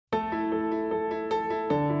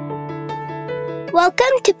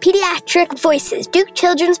Welcome to Pediatric Voices, Duke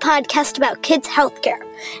Children's podcast about kids' healthcare.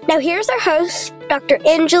 Now here's our host, Dr.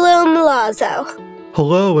 Angelo Milazzo.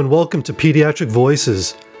 Hello and welcome to Pediatric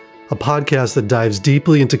Voices, a podcast that dives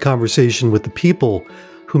deeply into conversation with the people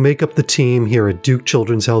who make up the team here at Duke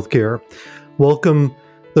Children's Healthcare. Welcome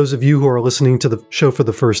those of you who are listening to the show for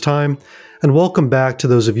the first time, and welcome back to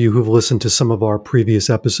those of you who've listened to some of our previous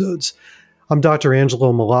episodes. I'm Dr.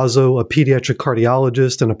 Angelo Milazzo, a pediatric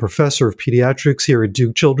cardiologist and a professor of pediatrics here at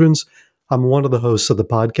Duke Children's. I'm one of the hosts of the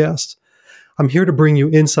podcast. I'm here to bring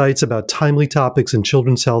you insights about timely topics in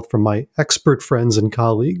children's health from my expert friends and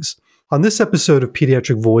colleagues. On this episode of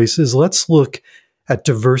Pediatric Voices, let's look at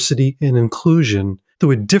diversity and inclusion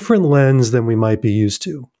through a different lens than we might be used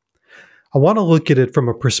to. I want to look at it from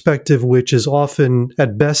a perspective which is often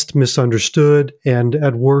at best misunderstood and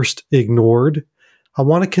at worst ignored. I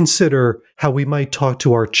want to consider how we might talk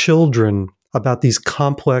to our children about these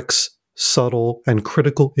complex, subtle, and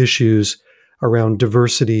critical issues around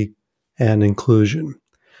diversity and inclusion.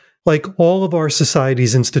 Like all of our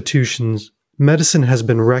society's institutions, medicine has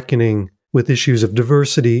been reckoning with issues of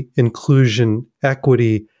diversity, inclusion,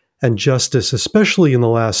 equity, and justice, especially in the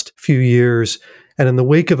last few years, and in the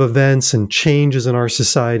wake of events and changes in our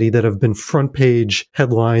society that have been front page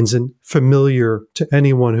headlines and familiar to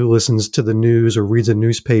anyone who listens to the news or reads a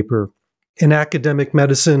newspaper. In academic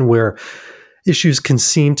medicine, where issues can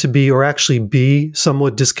seem to be or actually be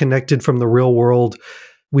somewhat disconnected from the real world,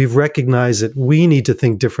 we've recognized that we need to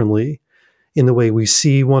think differently in the way we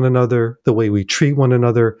see one another, the way we treat one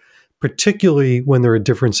another, particularly when there are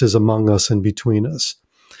differences among us and between us.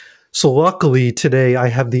 So luckily, today I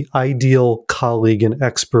have the ideal colleague and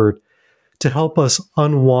expert to help us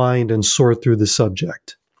unwind and sort through the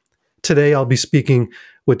subject. Today I'll be speaking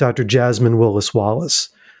with Dr. Jasmine Willis-Wallace.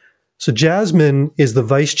 So Jasmine is the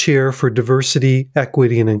Vice Chair for Diversity,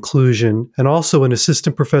 Equity, and Inclusion, and also an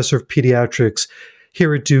Assistant Professor of Pediatrics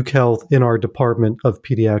here at Duke Health in our Department of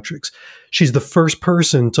Pediatrics. She's the first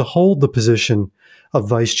person to hold the position of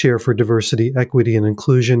Vice Chair for Diversity, Equity, and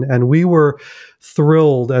Inclusion, and we were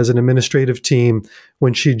thrilled as an administrative team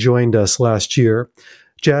when she joined us last year.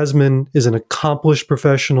 Jasmine is an accomplished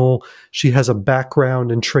professional. She has a background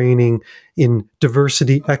and training in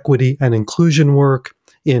diversity, equity, and inclusion work,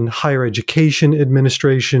 in higher education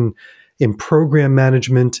administration, in program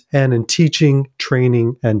management, and in teaching,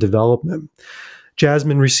 training, and development.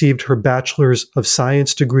 Jasmine received her Bachelor's of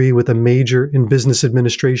Science degree with a major in business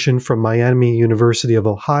administration from Miami University of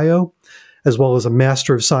Ohio, as well as a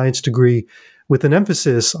Master of Science degree with an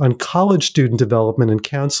emphasis on college student development and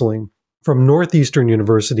counseling from Northeastern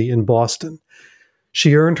University in Boston.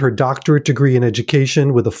 She earned her doctorate degree in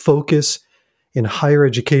education with a focus in higher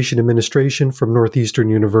education administration from Northeastern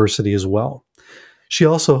University as well. She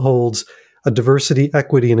also holds a Diversity,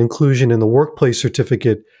 Equity, and Inclusion in the Workplace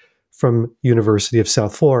certificate from University of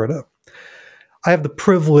South Florida. I have the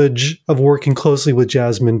privilege of working closely with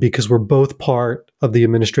Jasmine because we're both part of the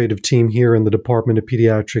administrative team here in the Department of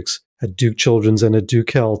Pediatrics at Duke Children's and at Duke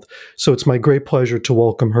Health. So it's my great pleasure to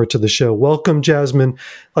welcome her to the show. Welcome, Jasmine.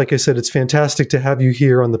 Like I said, it's fantastic to have you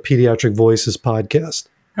here on the Pediatric Voices podcast.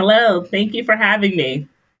 Hello. Thank you for having me.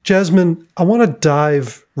 Jasmine, I want to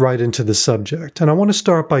dive right into the subject, and I want to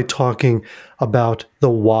start by talking about the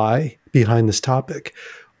why behind this topic.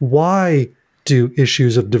 Why do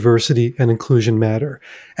issues of diversity and inclusion matter?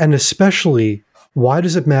 And especially, why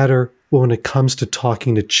does it matter when it comes to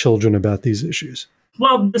talking to children about these issues?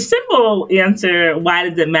 Well, the simple answer, why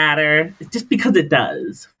does it matter, is just because it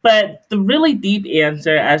does. But the really deep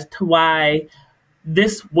answer as to why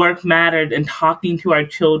this work mattered in talking to our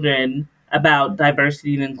children about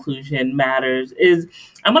diversity and inclusion matters is,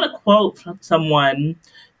 I'm going to quote from someone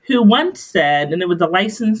who once said, and it was a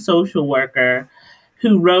licensed social worker,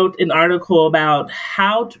 who wrote an article about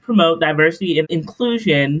how to promote diversity and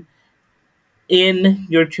inclusion in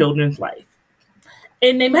your children's life.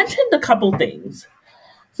 And they mentioned a couple things.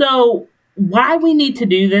 So why we need to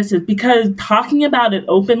do this is because talking about it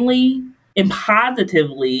openly and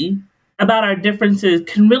positively about our differences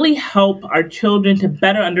can really help our children to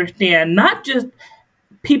better understand not just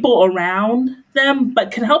people around them,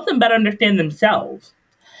 but can help them better understand themselves.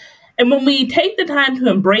 And when we take the time to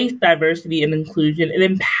embrace diversity and inclusion, it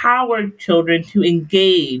empowers children to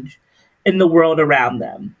engage in the world around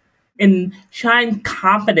them and shine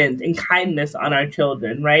confidence and kindness on our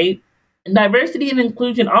children, right? And diversity and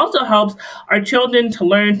inclusion also helps our children to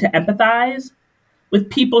learn to empathize with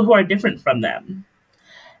people who are different from them.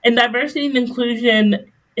 And diversity and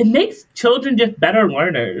inclusion, it makes children just better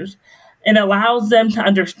learners and allows them to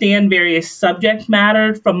understand various subject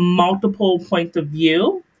matter from multiple points of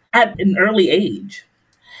view at an early age.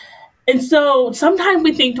 And so sometimes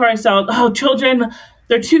we think to ourselves, oh, children,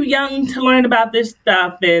 they're too young to learn about this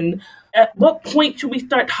stuff. And at what point should we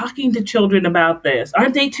start talking to children about this?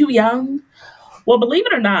 Aren't they too young? Well, believe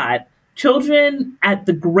it or not, children at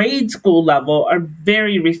the grade school level are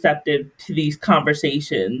very receptive to these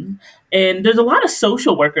conversations. And there's a lot of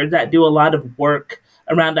social workers that do a lot of work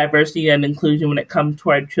around diversity and inclusion when it comes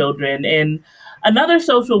to our children. And another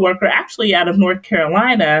social worker, actually out of North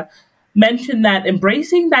Carolina, mentioned that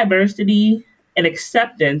embracing diversity and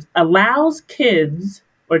acceptance allows kids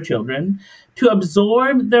or children to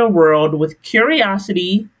absorb their world with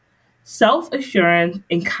curiosity, self assurance,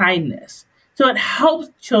 and kindness. So it helps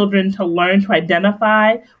children to learn to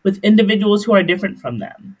identify with individuals who are different from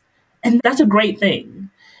them. And that's a great thing.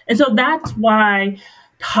 And so that's why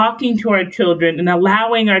talking to our children and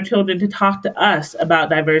allowing our children to talk to us about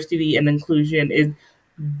diversity and inclusion is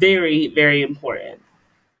very, very important.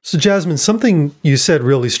 So, Jasmine, something you said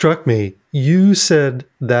really struck me. You said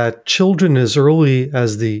that children as early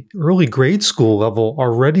as the early grade school level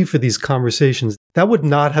are ready for these conversations. That would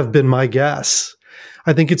not have been my guess.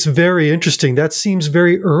 I think it's very interesting. That seems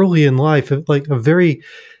very early in life, like a very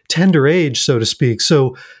tender age, so to speak.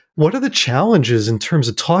 So, what are the challenges in terms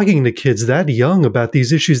of talking to kids that young about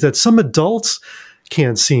these issues that some adults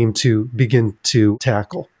can't seem to begin to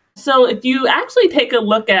tackle? So if you actually take a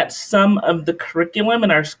look at some of the curriculum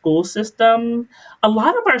in our school system, a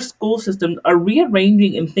lot of our school systems are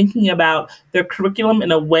rearranging and thinking about their curriculum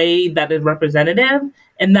in a way that is representative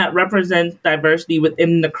and that represents diversity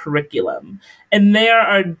within the curriculum. And there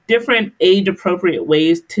are different age-appropriate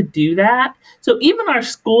ways to do that. So even our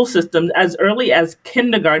school systems, as early as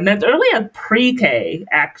kindergarten, as early as pre-K,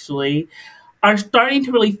 actually, are starting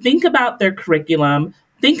to really think about their curriculum,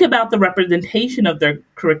 think about the representation of their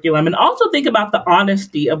curriculum, and also think about the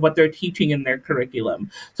honesty of what they're teaching in their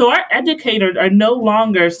curriculum. So our educators are no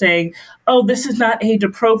longer saying, oh, this is not age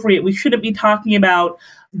appropriate. We shouldn't be talking about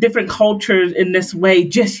different cultures in this way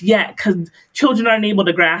just yet because children aren't able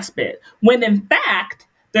to grasp it. When in fact,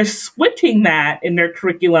 they're switching that in their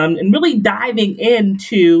curriculum and really diving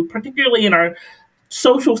into, particularly in our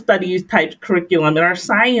social studies type curriculum, in our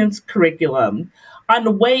science curriculum,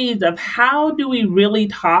 on ways of how do we really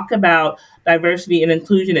talk about diversity and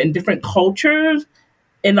inclusion in different cultures,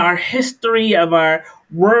 in our history of our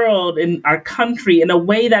world, in our country, in a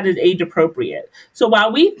way that is age appropriate. So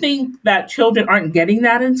while we think that children aren't getting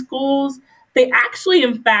that in schools, they actually,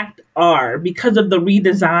 in fact, are because of the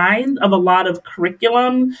redesign of a lot of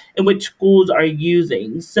curriculum in which schools are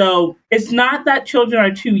using. So it's not that children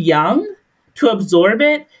are too young to absorb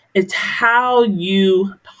it, it's how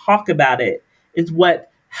you talk about it is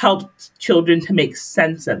what helps children to make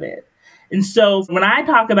sense of it. And so when I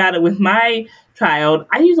talk about it with my child,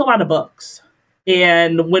 I use a lot of books.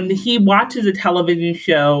 And when he watches a television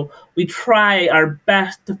show, we try our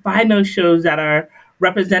best to find those shows that are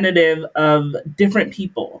representative of different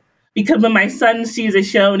people. Because when my son sees a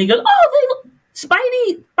show and he goes, oh,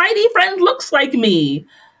 Spidey friend looks like me,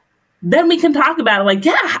 then we can talk about it like,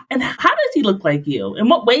 yeah, and how does he look like you? In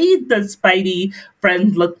what ways does Spidey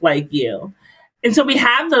friend look like you? And so we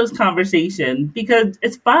have those conversations because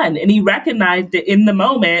it's fun and he recognized it in the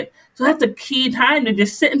moment. So that's a key time to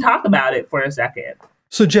just sit and talk about it for a second.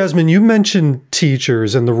 So Jasmine, you mentioned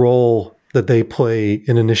teachers and the role that they play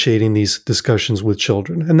in initiating these discussions with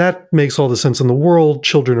children. And that makes all the sense in the world.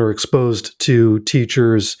 Children are exposed to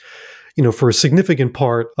teachers, for a significant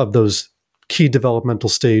part of those key developmental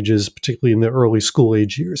stages, particularly in the early school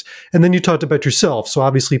age years. And then you talked about yourself. So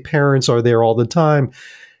obviously parents are there all the time,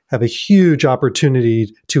 have a huge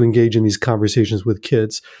opportunity to engage in these conversations with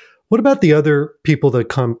kids. What about the other people that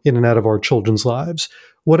come in and out of our children's lives?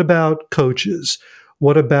 What about coaches?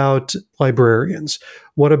 What about librarians?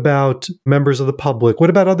 What about members of the public? What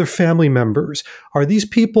about other family members? Are these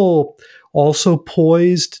people also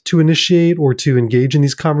poised to initiate or to engage in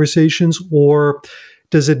these conversations? Or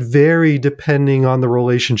does it vary depending on the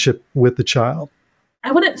relationship with the child?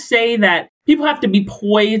 I wouldn't say that people have to be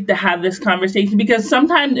poised to have this conversation because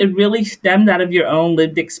sometimes it really stems out of your own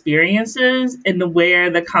lived experiences and where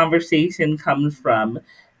the conversation comes from.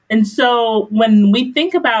 And so when we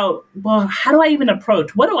think about, well, how do I even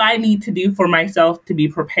approach? What do I need to do for myself to be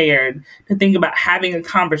prepared to think about having a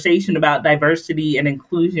conversation about diversity and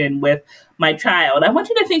inclusion with my child? I want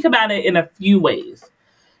you to think about it in a few ways.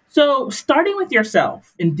 So starting with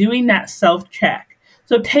yourself and doing that self-check.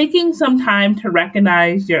 So taking some time to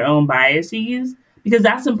recognize your own biases, because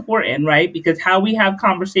that's important, right? Because how we have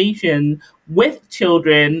conversation with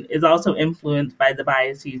children is also influenced by the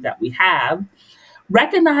biases that we have.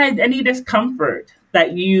 Recognize any discomfort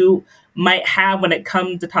that you might have when it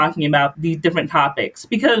comes to talking about these different topics.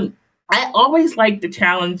 Because I always like to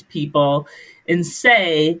challenge people and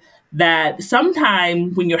say that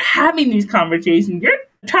sometimes when you're having these conversations, your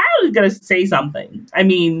child is going to say something. I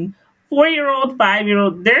mean, 4-year-old,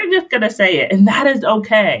 5-year-old, they're just going to say it, and that is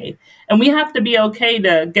okay. And we have to be okay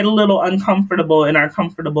to get a little uncomfortable in our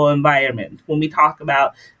comfortable environment when we talk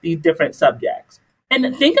about these different subjects.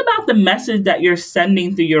 And think about the message that you're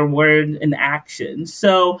sending through your words and actions.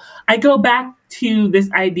 So I go back to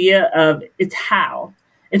this idea of it's how.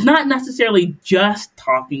 It's not necessarily just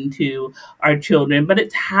talking to our children, but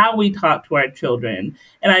it's how we talk to our children.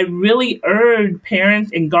 And I really urge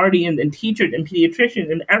parents and guardians and teachers and pediatricians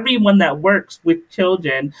and everyone that works with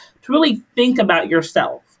children to really think about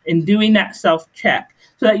yourself and doing that self-check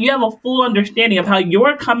so that you have a full understanding of how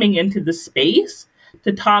you're coming into the space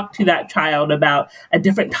to talk to that child about a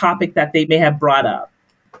different topic that they may have brought up.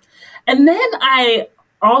 And then I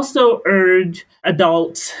also urge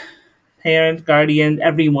adults, parents, guardians,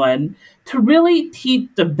 everyone, to really teach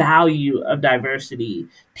the value of diversity.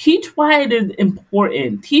 Teach why it is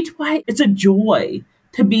important. Teach why it's a joy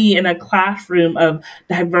to be in a classroom of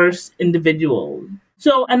diverse individuals.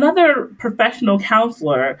 So another professional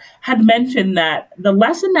counselor had mentioned that the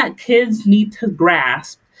lesson that kids need to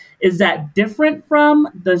grasp is that different from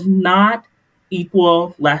does not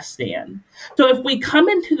equal less than. So if we come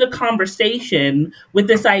into the conversation with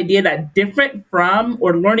this idea that different from,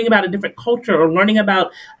 or learning about a different culture, or learning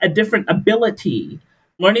about a different ability,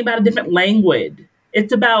 learning about a different language,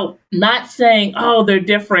 it's about not saying, oh, they're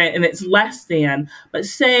different and it's less than, but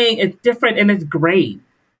saying it's different and it's great.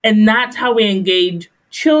 And that's how we engage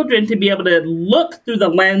children to be able to look through the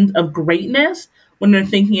lens of greatness when they're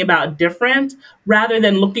thinking about difference, rather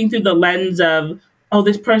than looking through the lens of, oh,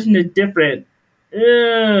 this person is different.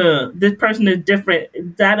 This person is different.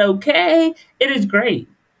 Is that okay? It is great.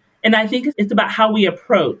 And I think it's about how we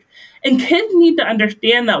approach. And kids need to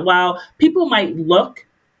understand that while people might look,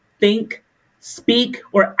 think, speak,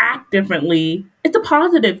 or act differently, it's a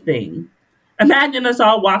positive thing. Imagine us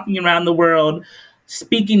all walking around the world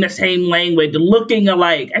speaking the same language, looking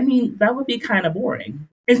alike. I mean, that would be kind of boring.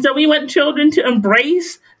 And so we want children to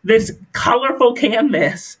embrace this colorful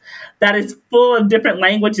canvas that is full of different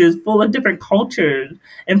languages, full of different cultures,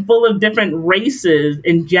 and full of different races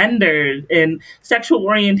and genders and sexual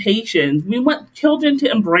orientations. We want children to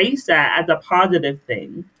embrace that as a positive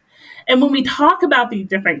thing. And when we talk about these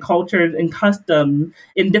different cultures and customs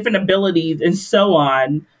and different abilities and so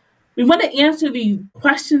on, we want to answer these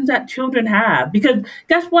questions that children have. Because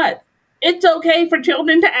guess what? It's okay for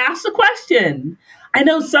children to ask a question. I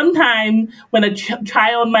know sometimes when a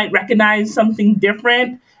child might recognize something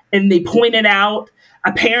different and they point it out,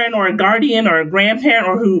 a parent or a guardian or a grandparent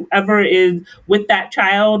or whoever is with that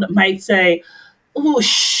child might say, oh,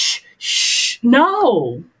 shh, shh,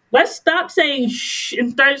 no. Let's stop saying shh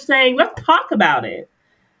and start saying, let's talk about it,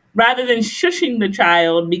 rather than shushing the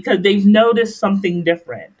child because they've noticed something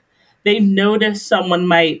different. They've noticed someone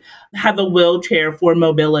might have a wheelchair for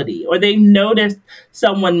mobility, or they've noticed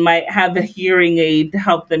someone might have a hearing aid to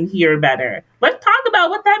help them hear better. Let's talk about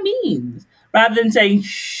what that means, rather than saying,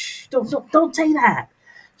 shh, don't say that.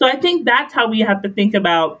 So I think that's how we have to think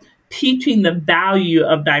about teaching the value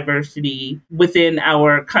of diversity within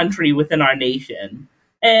our country, within our nation.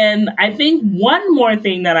 And I think one more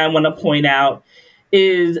thing that I want to point out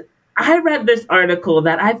is I read this article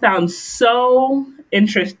that I found so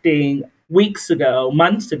interesting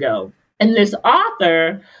months ago. And this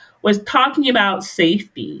author was talking about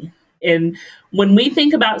safety. And when we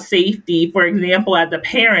think about safety, for example, as a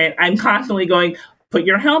parent, I'm constantly going, put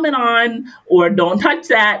your helmet on, or don't touch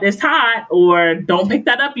that, it's hot, or don't pick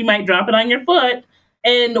that up, you might drop it on your foot.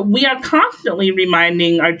 And we are constantly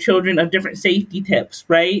reminding our children of different safety tips,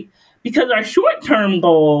 right? Because our short-term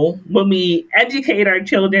goal when we educate our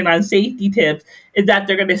children on safety tips is that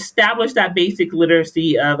they're going to establish that basic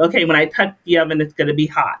literacy of, okay, when I touch the oven, it's going to be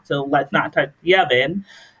hot, so let's not touch the oven.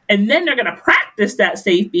 And then they're going to practice that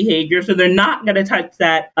safe behavior, so they're not going to touch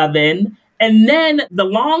that oven. And then the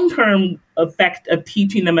long-term effect of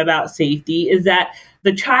teaching them about safety is that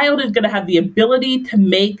the child is going to have the ability to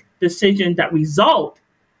make decisions that result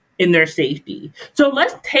in their safety. So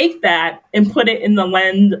let's take that and put it in the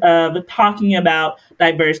lens of talking about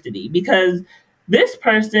diversity, because this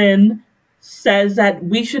person says that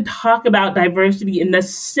we should talk about diversity in the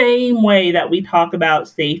same way that we talk about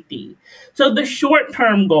safety. So the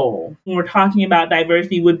short-term goal when we're talking about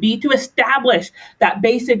diversity would be to establish that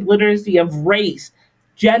basic literacy of race,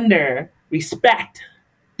 gender, respect,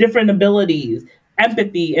 different abilities,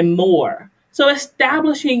 empathy, and more. So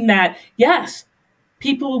establishing that, yes,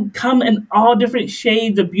 people come in all different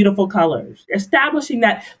shades of beautiful colors. Establishing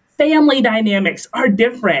that family dynamics are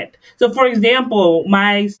different. So for example,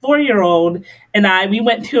 my 4-year-old and we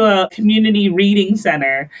went to a community reading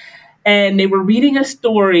center and they were reading a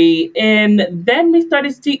story. And then we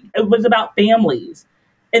started to see it was about families.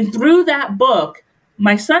 And through that book,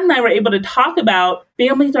 my son and I were able to talk about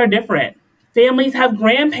families are different. Families have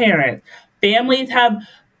grandparents. Families have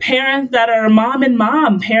parents that are mom and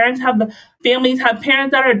mom. Families have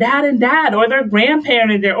parents that are dad and dad, or their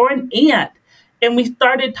grandparent or an aunt. And we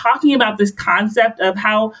started talking about this concept of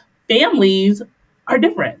how families are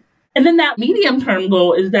different. And then that medium term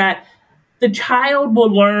goal is that the child will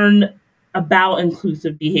learn about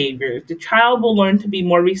inclusive behaviors. The child will learn to be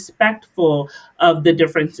more respectful of the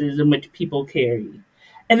differences in which people carry.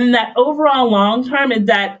 And then that overall long term is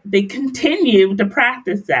that they continue to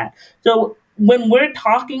practice that. So when we're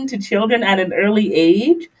talking to children at an early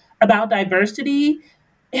age about diversity,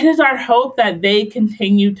 it is our hope that they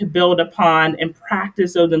continue to build upon and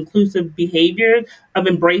practice those inclusive behaviors of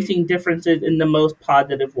embracing differences in the most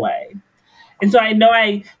positive way. And so I know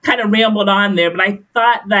I kind of rambled on there, but I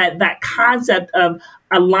thought that that concept of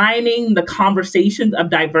aligning the conversations of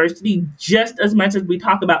diversity just as much as we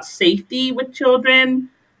talk about safety with children,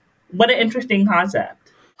 what an interesting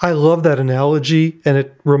concept. I love that analogy, and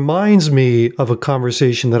it reminds me of a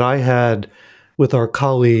conversation that I had with our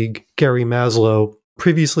colleague, Gary Maslow.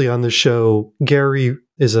 Previously on the show, Gary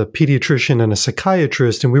is a pediatrician and a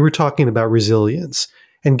psychiatrist, and we were talking about resilience.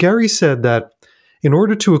 And Gary said that in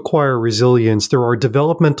order to acquire resilience, there are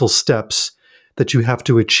developmental steps that you have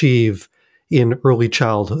to achieve in early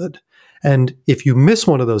childhood. And if you miss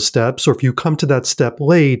one of those steps, or if you come to that step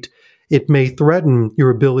late, it may threaten your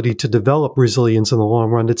ability to develop resilience in the long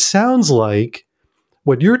run. It sounds like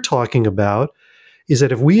what you're talking about is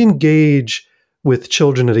that if we engage with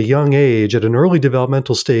children at a young age, at an early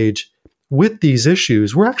developmental stage, with these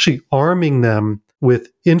issues, we're actually arming them with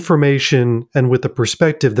information and with a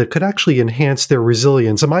perspective that could actually enhance their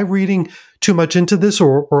resilience. Am I reading too much into this,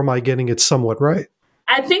 or am I getting it somewhat right?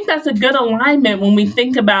 I think that's a good alignment when we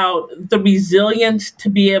think about the resilience to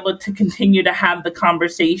be able to continue to have the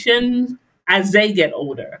conversations as they get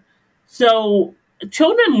older. So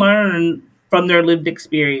children learn from their lived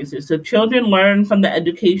experiences. So children learn from the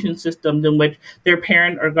education systems in which their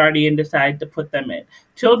parent or guardian decides to put them in.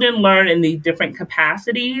 Children learn in these different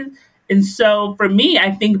capacities. And so for me,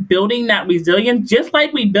 I think building that resilience, just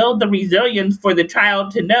like we build the resilience for the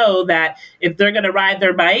child to know that if they're going to ride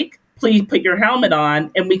their bike, please put your helmet on,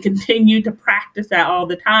 and we continue to practice that all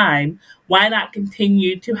the time. Why not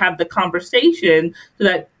continue to have the conversation so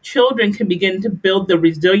that children can begin to build the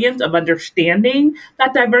resilience of understanding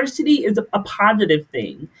that diversity is a positive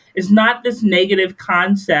thing? It's not this negative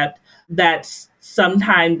concept that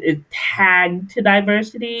sometimes is tagged to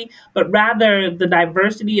diversity, but rather the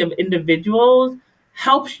diversity of individuals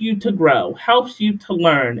helps you to grow, helps you to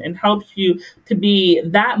learn, and helps you to be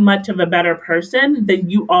that much of a better person than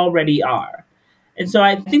you already are. And so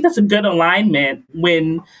I think that's a good alignment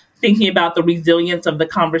when thinking about the resilience of the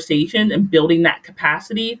conversation and building that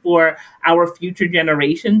capacity for our future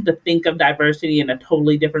generations to think of diversity in a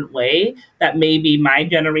totally different way that maybe my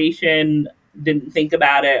generation didn't think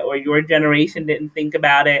about it or your generation didn't think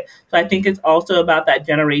about it. So I think it's also about that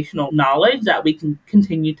generational knowledge that we can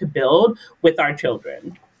continue to build with our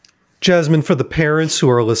children. Jasmine, for the parents who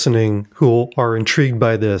are listening, who are intrigued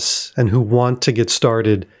by this and who want to get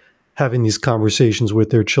started having these conversations with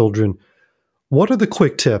their children, what are the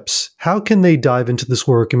quick tips? How can they dive into this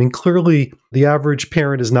work? I mean, clearly the average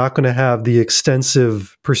parent is not going to have the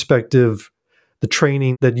extensive perspective, the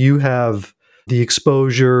training that you have, the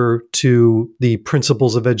exposure to the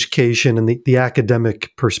principles of education and the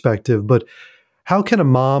academic perspective. But how can a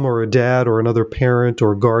mom or a dad or another parent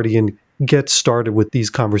or guardian get started with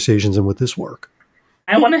these conversations and with this work?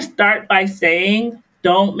 I want to start by saying,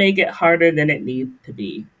 don't make it harder than it needs to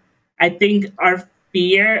be. I think our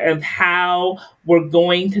fear of how we're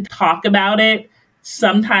going to talk about it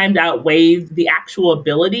sometimes outweighs the actual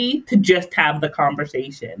ability to just have the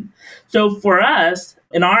conversation. So for us,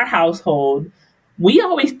 in our household, we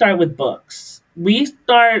always start with books. We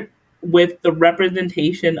start with the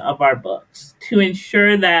representation of our books to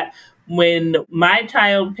ensure that when my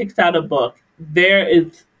child picks out a book, there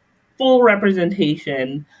is full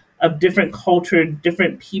representation of different cultures,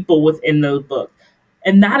 different people within those books.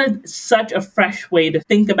 And that is such a fresh way to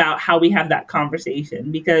think about how we have that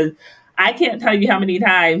conversation, because I can't tell you how many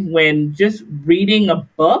times when just reading a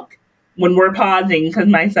book, when we're pausing because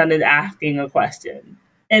my son is asking a question.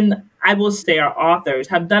 And I will say our authors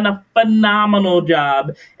have done a phenomenal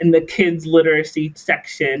job in the kids literacy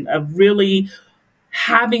section of really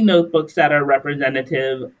having those books that are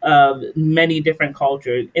representative of many different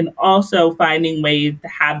cultures, and also finding ways to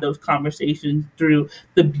have those conversations through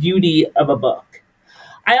the beauty of a book.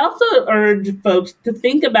 I also urge folks to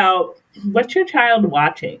think about, what's your child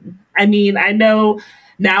watching? I mean, I know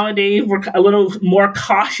nowadays we're a little more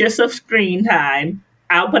cautious of screen time.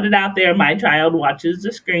 I'll put it out there, my child watches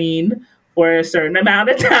the screen for a certain amount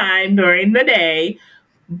of time during the day,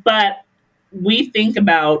 but we think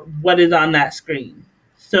about what is on that screen.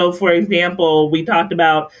 So, for example, we talked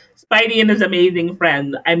about Spidey and his amazing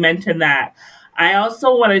friends. I mentioned that. I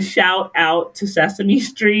also want to shout out to Sesame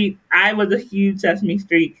Street. I was a huge Sesame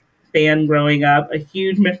Street fan growing up, a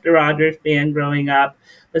huge Mr. Rogers fan growing up.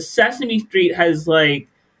 But Sesame Street has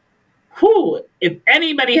if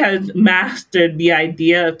anybody has mastered the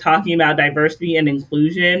idea of talking about diversity and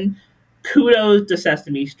inclusion, kudos to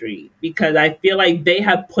Sesame Street, because I feel like they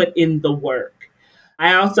have put in the work.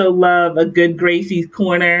 I also love a good Gracie's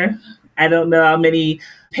Corner. I don't know how many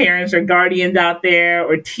parents or guardians out there,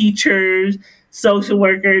 or teachers, social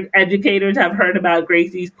workers, educators have heard about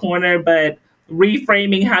Gracie's Corner, but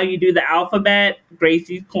reframing how you do the alphabet,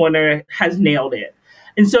 Gracie's Corner has nailed it.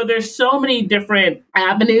 And so there's so many different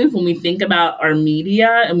avenues when we think about our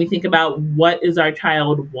media and we think about what is our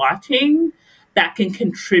child watching that can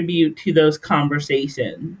contribute to those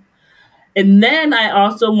conversations. And then I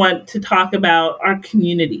also want to talk about our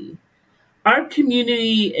community. Our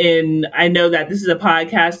community, and I know that this is a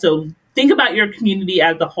podcast, so think about your community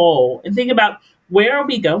as a whole and think about, where are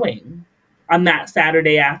we going on that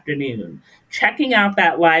Saturday afternoon? Checking out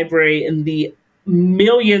that library and the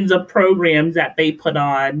millions of programs that they put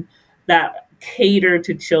on that cater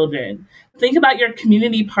to children. Think about your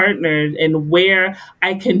community partners and where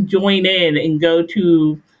I can join in and go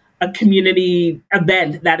to a community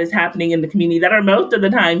event that is happening in the community that are most of the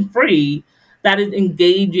time free, that is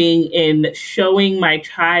engaging in showing my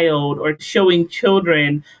child or showing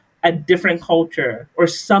children a different culture or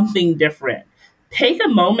something different. Take a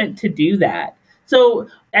moment to do that. So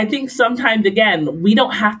I think sometimes, again, we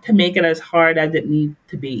don't have to make it as hard as it needs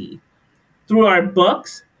to be. Through our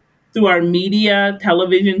books, through our media,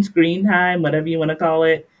 television, screen time, whatever you want to call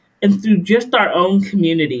it, and through just our own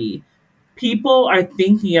community, people are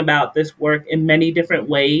thinking about this work in many different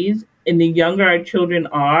ways. And the younger our children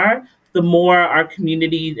are, the more our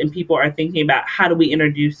communities and people are thinking about, how do we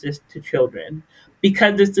introduce this to children?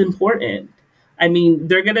 Because it's important. I mean,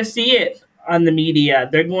 they're going to see it on the media.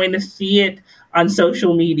 They're going to see it on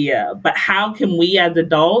social media. But how can we as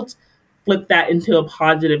adults flip that into a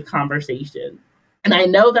positive conversation? And I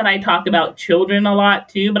know that I talk about children a lot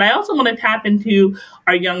too, but I also want to tap into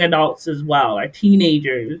our young adults as well, our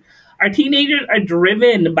teenagers. Our teenagers are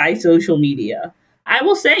driven by social media. I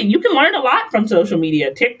will say, you can learn a lot from social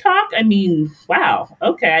media. TikTok, I mean, wow,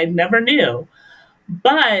 okay, I never knew.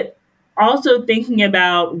 But also thinking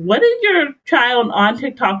about, what is your child on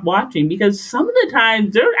TikTok watching? Because some of the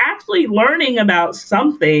times they're actually learning about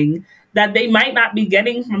something that they might not be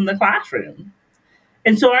getting from the classroom.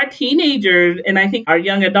 And so our teenagers, and I think our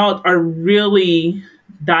young adults, are really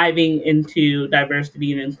diving into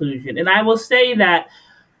diversity and inclusion. And I will say that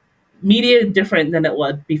media is different than it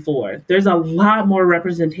was before. There's a lot more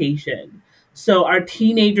representation. So our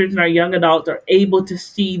teenagers and our young adults are able to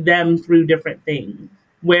see them through different things.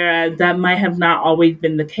 Whereas that might have not always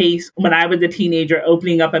been the case when I was a teenager,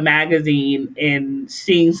 opening up a magazine and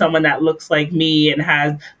seeing someone that looks like me and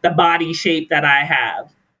has the body shape that I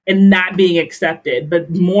have, and not being accepted.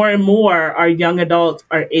 But more and more, our young adults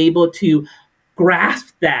are able to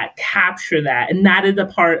grasp that, capture that. And that is a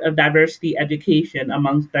part of diversity education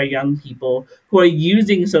amongst our young people who are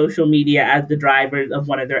using social media as the drivers of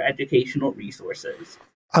one of their educational resources.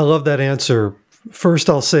 I love that answer. First,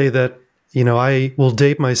 I'll say that, I will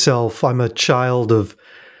date myself. I'm a child of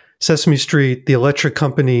Sesame Street, The Electric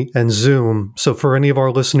Company, and Zoom. So for any of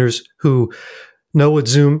our listeners who know what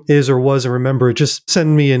Zoom is or was and remember it, just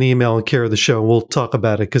send me an email and care of the show. We'll talk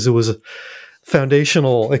about it, because it was a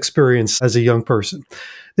foundational experience as a young person.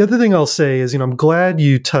 The other thing I'll say is, I'm glad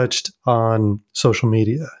you touched on social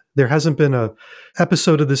media. There hasn't been a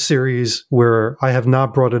episode of this series where I have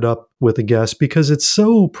not brought it up with a guest, because it's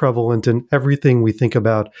so prevalent in everything we think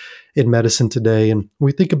about in medicine today. And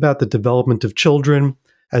we think about the development of children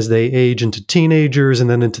as they age into teenagers and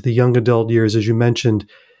then into the young adult years, as you mentioned.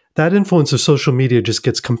 That influence of social media just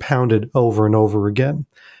gets compounded over and over again.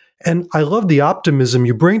 And I love the optimism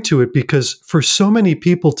you bring to it, because for so many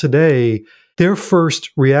people today, their first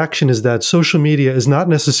reaction is that social media is not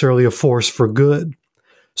necessarily a force for good.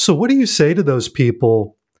 So what do you say to those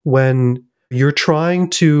people when you're trying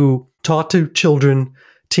to talk to children,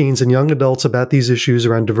 teens and young adults about these issues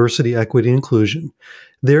around diversity, equity, and inclusion.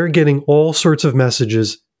 They're getting all sorts of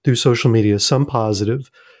messages through social media, some positive,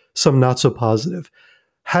 some not so positive.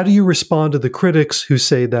 How do you respond to the critics who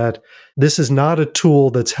say that this is not a tool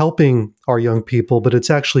that's helping our young people, but it's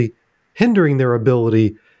actually hindering their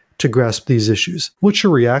ability to grasp these issues? What's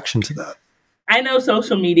your reaction to that? I know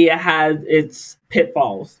social media has its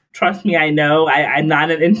pitfalls. Trust me, I know. I'm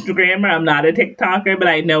not an Instagrammer, I'm not a TikToker, but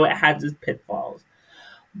I know it has its pitfalls.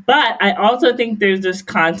 But I also think there's this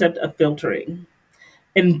concept of filtering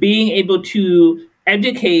and being able to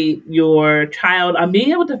educate your child on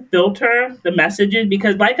being able to filter the messages.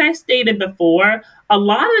 Because like I stated before, a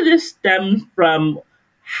lot of this stems from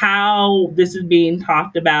how this is being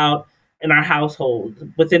talked about in our household,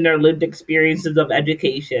 within their lived experiences of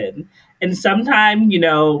education. And sometimes,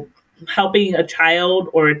 helping a child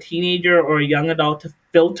or a teenager or a young adult to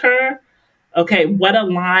filter, okay, what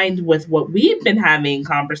aligns with what we've been having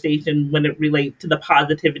conversation when it relates to the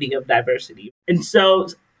positivity of diversity. And so,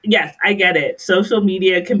 yes, I get it. Social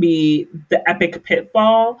media can be the epic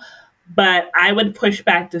pitfall, but I would push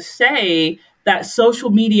back to say that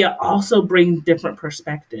social media also brings different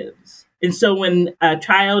perspectives. And so when a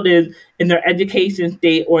child is in their education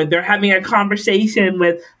state or they're having a conversation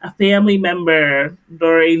with a family member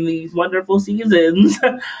during these wonderful seasons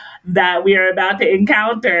that we are about to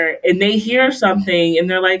encounter, and they hear something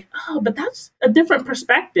and they're like, oh, but that's a different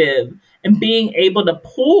perspective. And being able to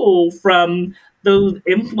pull from those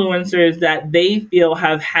influencers that they feel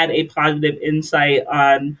have had a positive insight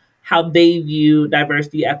on how they view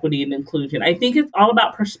diversity, equity, and inclusion. I think it's all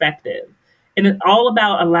about perspective. And it's all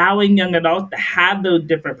about allowing young adults to have those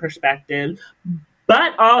different perspectives,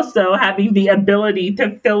 but also having the ability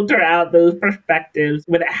to filter out those perspectives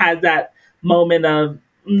when it has that moment of,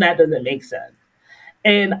 that doesn't make sense.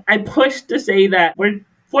 And I push to say that we're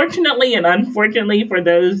fortunately and unfortunately for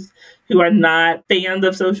those who are not fans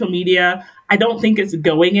of social media, I don't think it's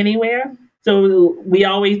going anywhere. So we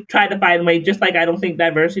always try to find ways, just like I don't think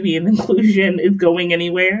diversity and inclusion is going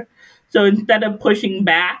anywhere. So instead of pushing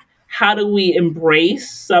back, how do we embrace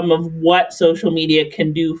some of what social media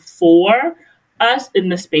can do for us in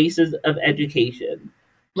the spaces of education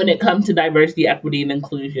when it comes to diversity, equity, and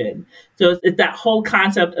inclusion? So it's that whole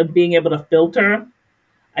concept of being able to filter.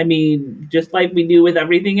 I mean, just like we do with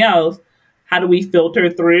everything else, how do we filter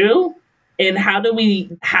through? And how do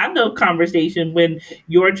we have those conversations when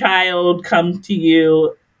your child comes to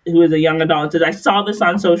you, who is a young adult, and says, I saw this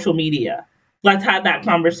on social media. Let's have that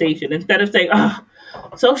conversation. Instead of saying, oh,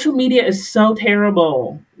 social media is so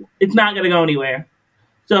terrible. It's not going to go anywhere.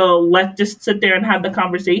 So let's just sit there and have the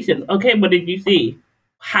conversation. Okay, what did you see?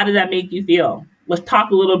 How did that make you feel? Let's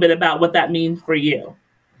talk a little bit about what that means for you.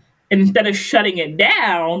 And instead of shutting it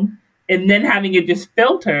down and then having it just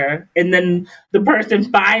filter, and then the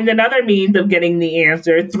person finds another means of getting the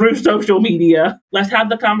answer through social media, let's have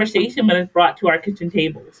the conversation when it's brought to our kitchen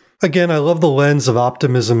tables. Again, I love the lens of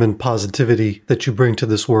optimism and positivity that you bring to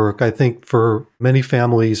this work. I think for many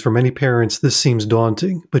families, for many parents, this seems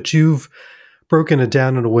daunting, but you've broken it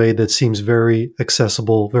down in a way that seems very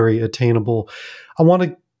accessible, very attainable. I want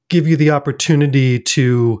to give you the opportunity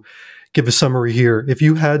to give a summary here. If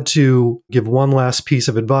you had to give one last piece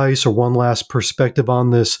of advice or one last perspective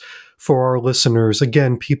on this for our listeners,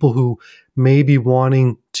 again, people who may be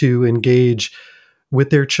wanting to engage with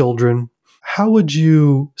their children, how would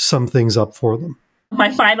you sum things up for them?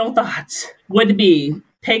 My final thoughts would be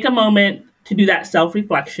take a moment to do that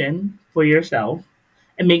self-reflection for yourself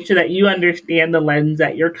and make sure that you understand the lens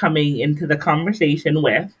that you're coming into the conversation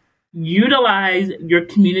with. Utilize your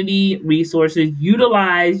community resources,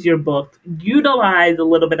 utilize your book, utilize a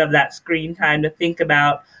little bit of that screen time to think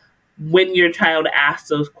about when your child asks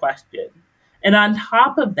those questions. And on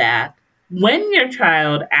top of that, when your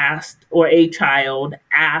child asked or a child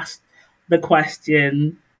asked the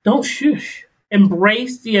question, don't shush.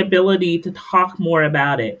 Embrace the ability to talk more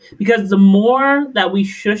about it. Because the more that we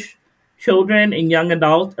shush children and young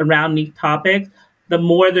adults around these topics, the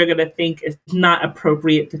more they're going to think it's not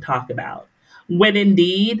appropriate to talk about, when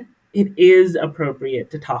indeed it is appropriate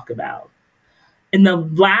to talk about. And the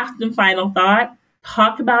last and final thought,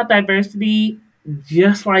 talk about diversity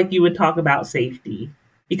just like you would talk about safety,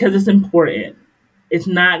 because it's important. It's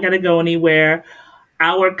not going to go anywhere.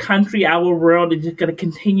 Our country, our world is just going to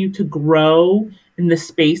continue to grow in the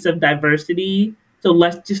space of diversity. So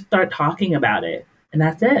let's just start talking about it. And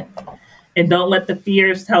that's it. And don't let the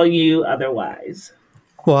fears tell you otherwise.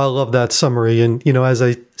 Well, I love that summary. And, as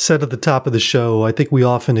I said at the top of the show, I think we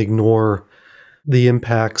often ignore the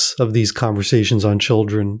impacts of these conversations on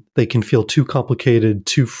children. They can feel too complicated,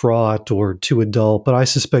 too fraught, or too adult. But I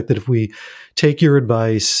suspect that if we take your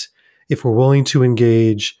advice, if we're willing to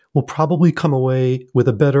engage, we'll probably come away with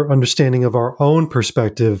a better understanding of our own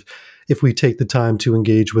perspective if we take the time to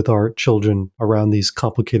engage with our children around these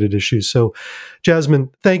complicated issues. So, Jasmine,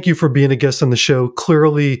 thank you for being a guest on the show.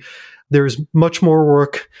 Clearly, there's much more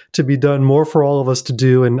work to be done, more for all of us to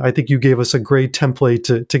do, and I think you gave us a great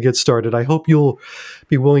template to get started. I hope you'll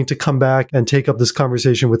be willing to come back and take up this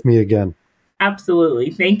conversation with me again.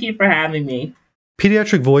 Absolutely. Thank you for having me.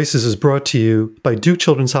 Pediatric Voices is brought to you by Duke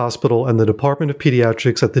Children's Hospital and the Department of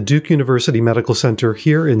Pediatrics at the Duke University Medical Center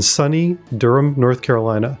here in sunny Durham, North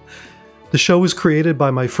Carolina. The show was created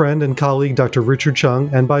by my friend and colleague, Dr. Richard Chung,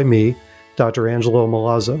 and by me, Dr. Angelo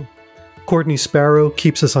Milazzo. Courtney Sparrow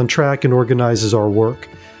keeps us on track and organizes our work.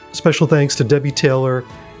 Special thanks to Debbie Taylor,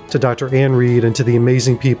 to Dr. Ann Reed, and to the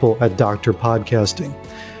amazing people at Dr. Podcasting.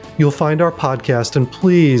 You'll find our podcast, and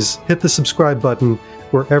please hit the subscribe button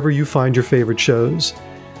wherever you find your favorite shows.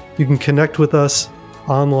 You can connect with us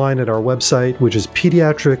online at our website, which is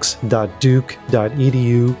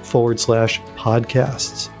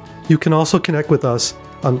pediatrics.duke.edu/podcasts. You can also connect with us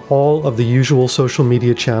on all of the usual social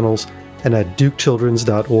media channels and at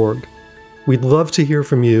dukechildrens.org. We'd love to hear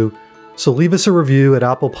from you, so leave us a review at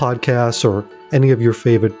Apple Podcasts or any of your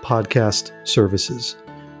favorite podcast services.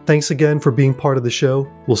 Thanks again for being part of the show.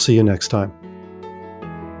 We'll see you next time.